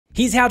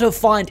Here's how to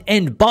find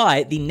and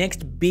buy the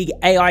next big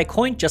AI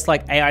coin, just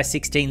like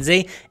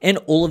AI16Z and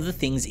all of the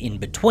things in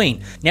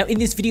between. Now, in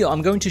this video,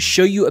 I'm going to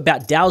show you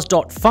about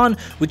Daos.fun,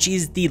 which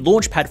is the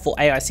launchpad for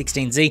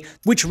AI16Z,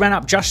 which ran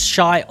up just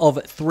shy of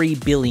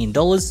 $3 billion,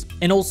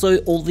 and also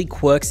all the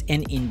quirks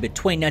and in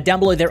between. Now,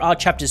 down below, there are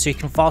chapters, so you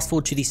can fast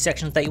forward to the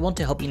sections that you want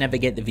to help you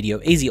navigate the video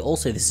easier.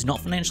 Also, this is not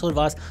financial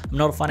advice. I'm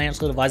not a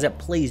financial advisor.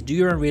 Please do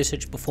your own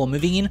research before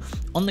moving in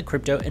on the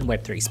crypto and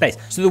Web3 space.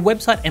 So the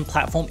website and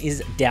platform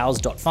is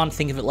Daos.fun.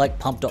 Think of it like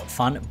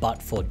Pump.fun,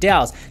 but for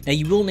DAOs. Now,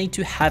 you will need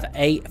to have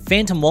a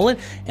Phantom wallet,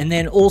 and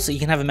then also you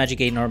can have a Magic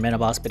Eden or a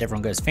MetaMask, but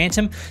everyone goes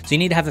Phantom. So you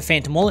need to have a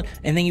Phantom wallet,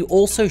 and then you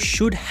also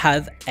should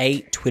have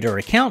a Twitter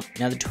account.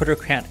 Now, the Twitter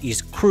account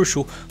is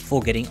crucial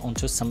for getting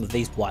onto some of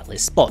these whitelist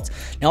spots.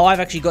 Now, I've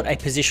actually got a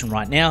position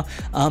right now,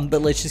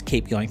 but let's just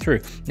keep going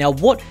through. Now,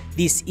 what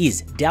this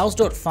is,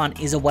 Daos.fun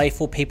is a way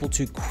for people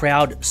to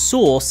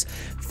crowdsource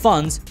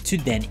funds to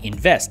then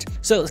invest.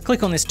 So let's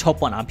click on this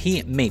top one up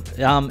here,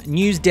 MEEP.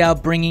 News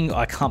DAO bringing,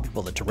 I can't be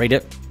bothered to read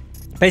it.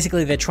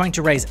 Basically, they're trying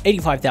to raise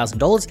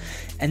 $85,000,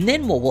 and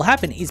then what will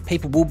happen is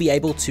people will be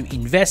able to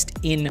invest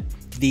in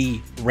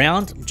the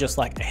round, just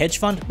like a hedge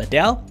fund, but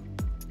DAO.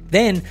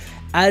 Then,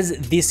 as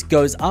this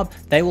goes up,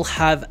 they will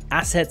have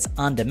assets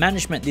under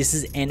management. This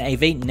is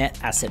NAV, net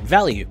asset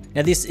value.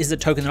 Now, this is a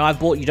token that I've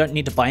bought. You don't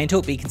need to buy into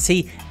it, but you can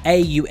see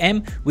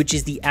AUM, which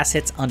is the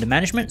assets under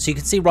management. So you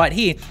can see right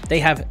here, they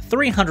have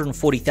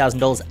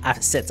 $340,000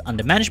 assets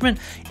under management,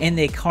 and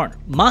their current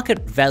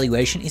market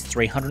valuation is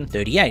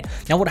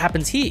 $338. Now, what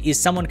happens here is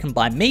someone can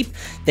buy MEEP.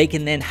 They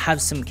can then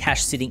have some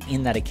cash sitting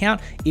in that account.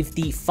 If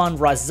the fund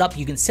rises up,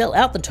 you can sell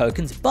out the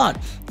tokens,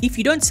 but if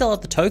you don't sell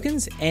out the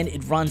tokens and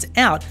it runs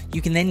out,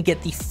 you can then get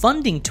the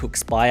funding to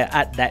expire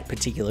at that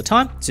particular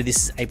time. So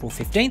this is April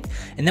 15th.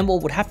 And then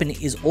what would happen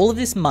is all of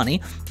this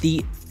money,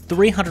 the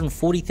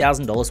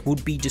 $340,000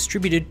 would be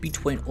distributed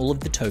between all of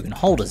the token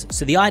holders.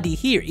 So the idea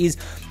here is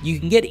you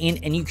can get in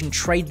and you can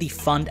trade the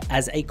fund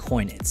as a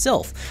coin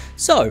itself.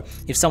 So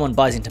if someone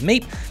buys into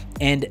MEEP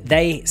and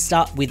they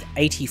start with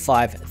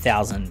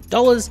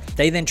 $85,000,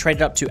 they then trade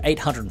it up to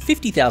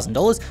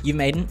 $850,000, you've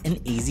made an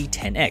easy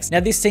 10x.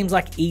 Now, this seems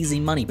like easy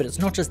money, but it's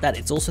not just that,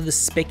 it's also the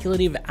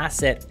speculative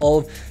asset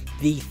of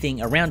the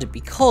thing around it.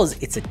 Because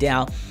it's a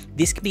DAO,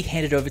 this can be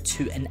handed over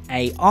to an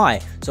AI,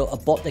 so a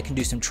bot that can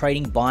do some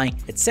trading, buying,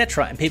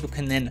 etc., and people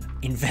can then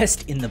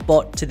invest in the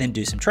bot to then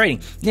do some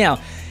trading. Now,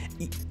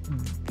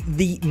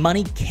 the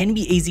money can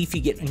be easy if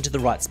you get into the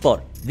right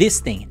spot. This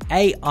thing,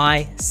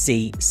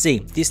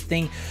 AICC, this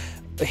thing,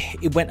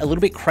 it went a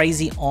little bit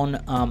crazy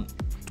on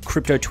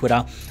crypto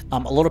Twitter. A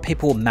lot of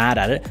people were mad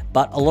at it,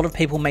 but a lot of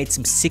people made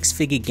some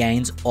six-figure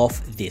gains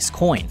off this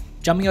coin.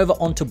 Jumping over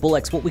onto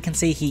Bullex, what we can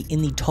see here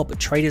in the top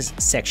traders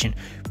section,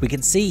 we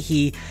can see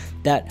here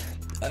that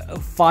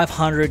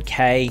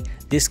 500K,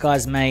 this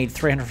guy's made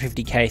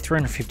 350K,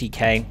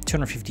 350K,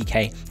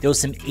 250K. There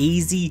was some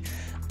easy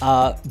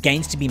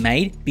gains to be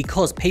made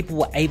because people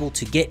were able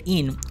to get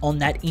in on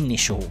that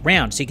initial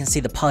round. So you can see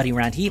the party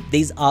round here.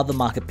 These are the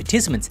market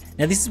participants.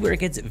 Now, this is where it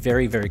gets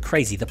very, very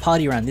crazy. The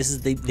party round, these are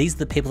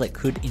the people that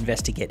could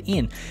invest to get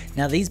in.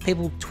 Now, these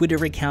people,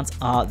 Twitter accounts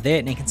are there,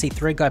 and you can see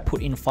Thread Guy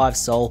put in 5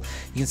 Sol.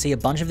 You can see a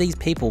bunch of these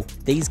people.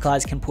 These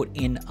guys can put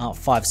in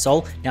 5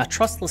 Sol. Now,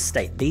 Trustless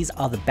State, these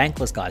are the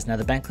bankless guys. Now,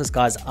 the bankless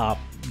guys are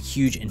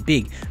huge and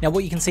big. Now,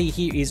 what you can see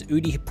here is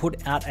Udi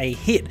put out a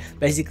hit,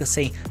 basically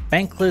saying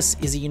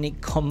bankless is a unique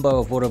combo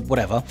of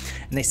whatever,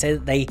 and they say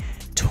that they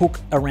took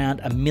around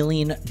 $1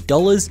 million,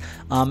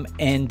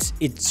 and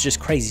it's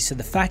just crazy. So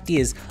the fact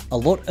is, a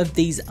lot of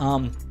these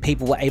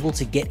people were able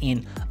to get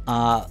in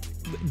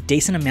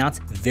decent amounts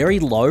very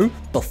low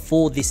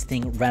before this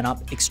thing ran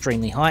up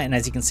extremely high, and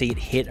as you can see, it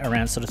hit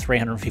around sort of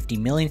 350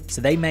 million.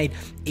 So they made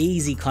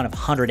easy kind of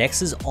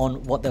 100x's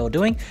on what they were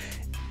doing.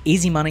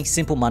 Easy money,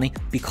 simple money,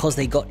 because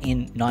they got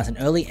in nice and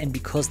early and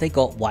because they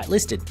got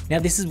whitelisted. Now,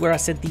 this is where I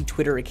said the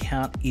Twitter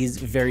account is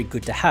very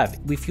good to have.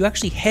 If you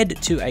actually head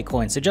to a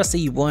coin, so just so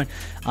you weren't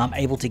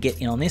able to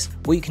get in on this,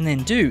 what you can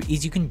then do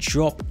is you can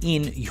drop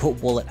in your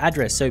wallet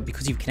address. So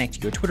because you've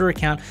connected your Twitter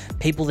account,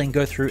 people then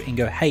go through and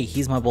go, hey,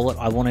 here's my wallet,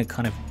 I want to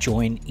kind of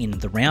join in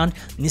the round.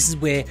 And this is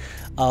where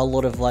a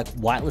lot of like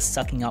whitelist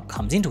sucking up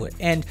comes into it.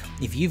 And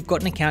if you've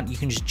got an account, you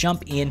can just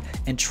jump in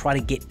and try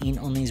to get in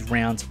on these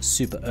rounds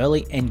super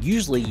early, and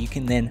usually you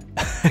can then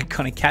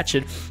kind of catch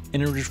it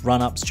and it'll just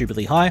run up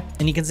stupidly high.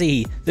 And you can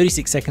see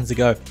 36 seconds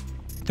ago,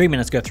 3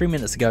 minutes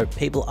ago,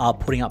 people are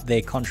putting up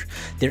their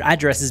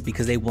addresses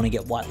because they want to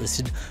get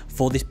whitelisted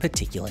for this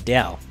particular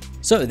DAO.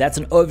 So that's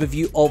an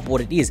overview of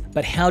what it is,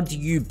 but how do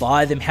you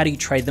buy them? How do you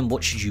trade them?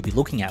 What should you be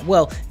looking at?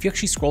 Well, if you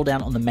actually scroll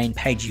down on the main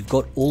page, you've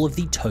got all of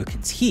the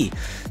tokens here.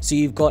 So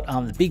you've got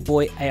the big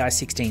boy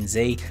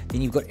AI16Z,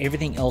 then you've got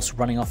everything else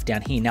running off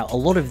down here. Now, a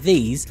lot of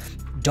these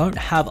don't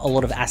have a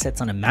lot of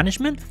assets under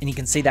management. And you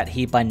can see that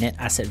here by net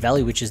asset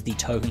value, which is the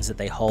tokens that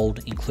they hold,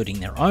 including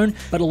their own.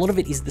 But a lot of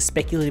it is the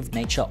speculative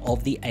nature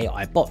of the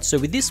AI bot. So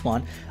with this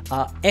one,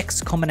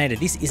 X Combinator,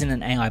 this isn't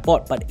an AI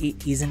bot, but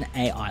it is an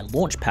AI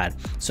launchpad.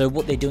 So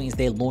what they're doing is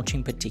they're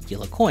launching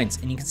particular coins.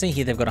 And you can see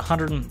here, they've got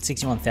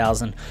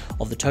 161,000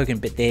 of the token,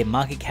 but their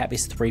market cap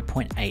is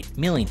 3.8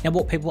 million. Now,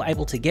 what people were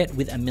able to get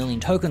with 1 million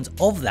tokens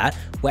of that,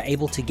 were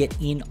able to get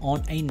in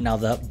on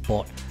another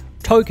bot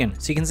token.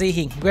 So you can see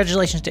here,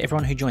 congratulations to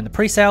everyone who joined the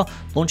pre-sale,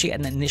 launching at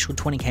an initial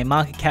 20K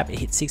market cap. It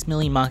hit 6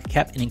 million market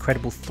cap, an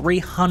incredible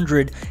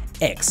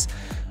 300x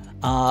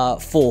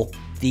for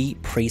the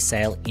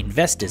pre-sale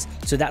investors.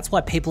 So that's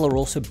why people are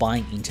also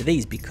buying into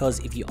these, because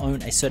if you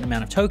own a certain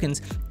amount of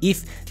tokens,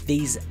 if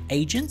these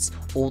agents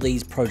or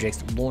these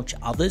projects launch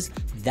others,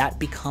 that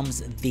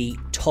becomes the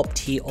top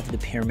tier of the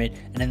pyramid,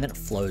 and then it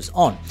flows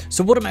on.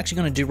 So what I'm actually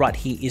going to do right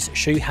here is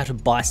show you how to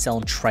buy, sell,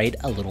 and trade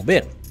a little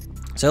bit.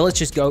 So let's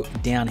just go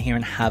down here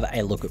and have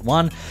a look at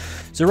one.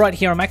 So right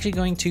here, I'm actually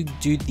going to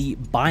do the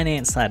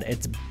Binance Lab.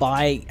 It's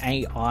Buy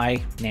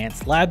AI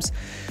Nance Labs.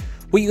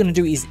 What you're going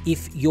to do is,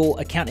 if your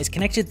account is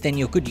connected, then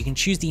you're good. You can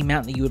choose the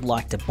amount that you would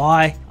like to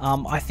buy.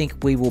 I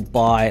think we will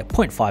buy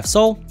 0.5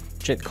 Sol,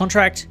 check the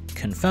contract,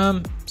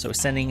 confirm. So we're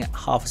sending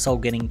half a Sol,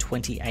 getting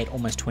 28,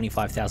 almost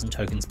 25,000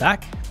 tokens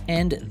back.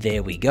 And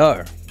there we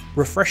go.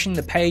 Refreshing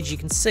the page, you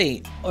can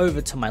see over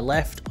to my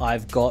left,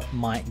 I've got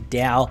my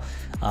DAO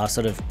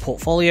sort of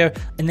portfolio.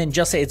 And then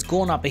just say it's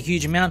gone up a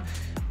huge amount.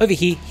 Over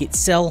here, hit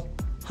sell,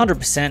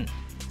 100%,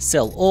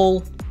 sell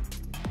all.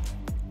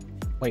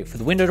 Wait for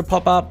the window to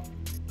pop up.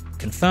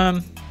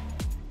 Confirm,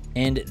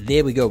 and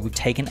there we go. We've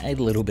taken a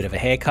little bit of a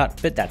haircut,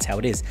 but that's how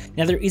it is.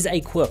 Now, there is a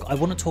quirk. I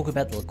want to talk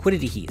about the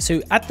liquidity here.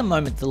 So at the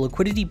moment, the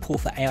liquidity pool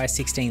for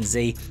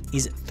AI16Z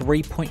is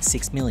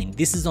 3.6 million.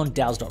 This is on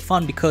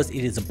Daos.fun because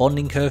it is a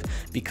bonding curve,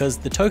 because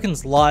the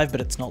token's live, but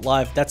it's not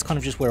live. That's kind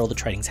of just where all the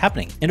trading's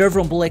happening. And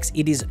over on BullX,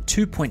 it is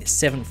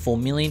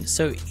 2.74 million.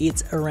 So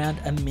it's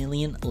around 1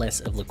 million less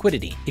of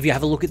liquidity. If you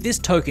have a look at this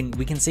token,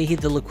 we can see here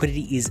the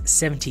liquidity is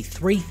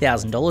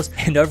 $73,000.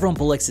 And over on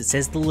BullX, it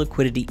says the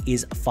liquidity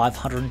is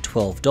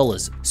 $512.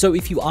 So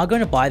if you are going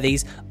to buy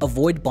these,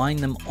 avoid buying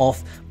them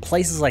off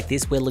places like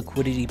this where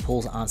liquidity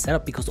pools aren't set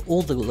up, because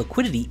all the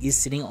liquidity is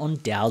sitting on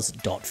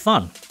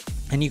Daos.fun.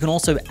 And you can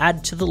also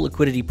add to the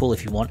liquidity pool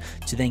if you want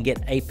to then get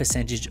a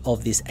percentage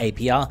of this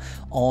APR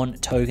on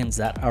tokens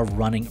that are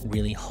running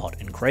really hot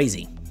and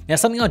crazy. Now,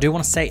 something I do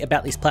want to say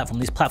about this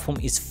platform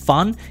is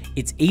fun,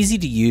 it's easy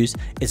to use,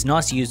 it's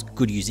nice to use,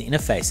 good user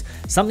interface.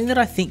 Something that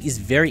I think is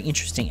very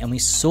interesting, and we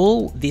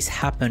saw this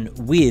happen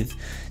with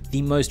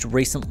the most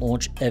recent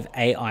launch of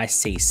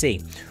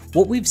AICC.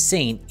 What we've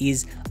seen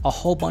is a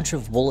whole bunch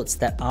of wallets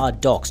that are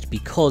doxed,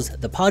 because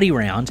the party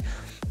round,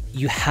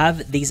 you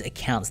have these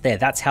accounts there.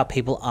 That's how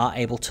people are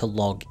able to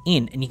log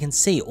in. And you can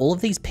see all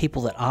of these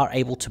people that are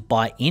able to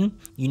buy in,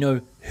 you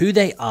know who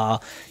they are,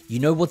 you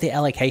know what their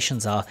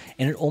allocations are,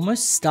 and it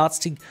almost starts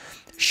to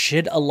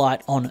shed a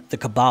light on the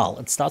cabal.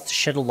 It starts to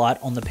shed a light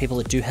on the people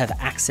that do have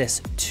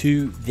access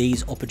to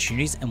these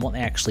opportunities and what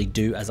they actually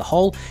do as a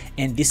whole.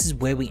 And this is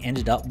where we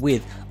ended up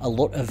with a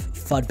lot of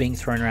FUD being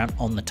thrown around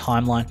on the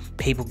timeline,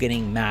 people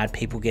getting mad,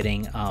 people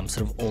getting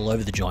sort of all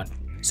over the joint.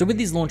 So with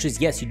these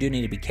launches, yes, you do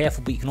need to be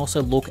careful, but you can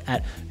also look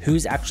at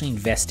who's actually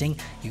investing.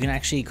 You can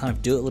actually kind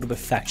of do a little bit of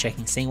fact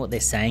checking, seeing what they're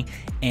saying.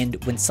 And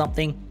when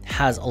something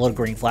has a lot of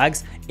green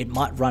flags, it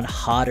might run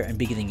harder and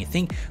bigger than you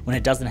think. When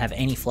it doesn't have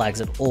any flags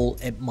at all,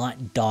 it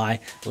might die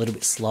a little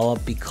bit slower,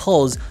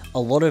 because a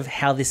lot of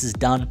how this is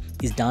done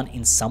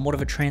in somewhat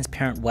of a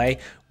transparent way,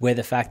 where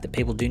the fact that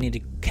people do need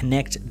to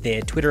connect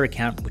their Twitter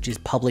account, which is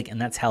public,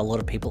 and that's how a lot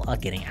of people are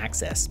getting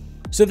access.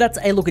 So that's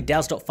a look at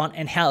Daos.fun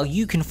and how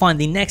you can find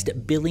the next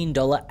 $1 billion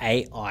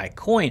AI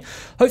coin.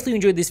 Hopefully you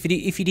enjoyed this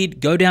video. If you did,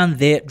 go down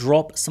there,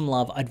 drop some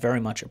love. I'd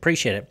very much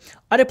appreciate it.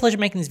 I had a pleasure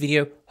making this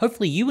video.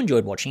 Hopefully you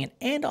enjoyed watching it,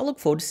 and I look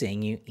forward to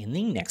seeing you in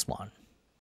the next one.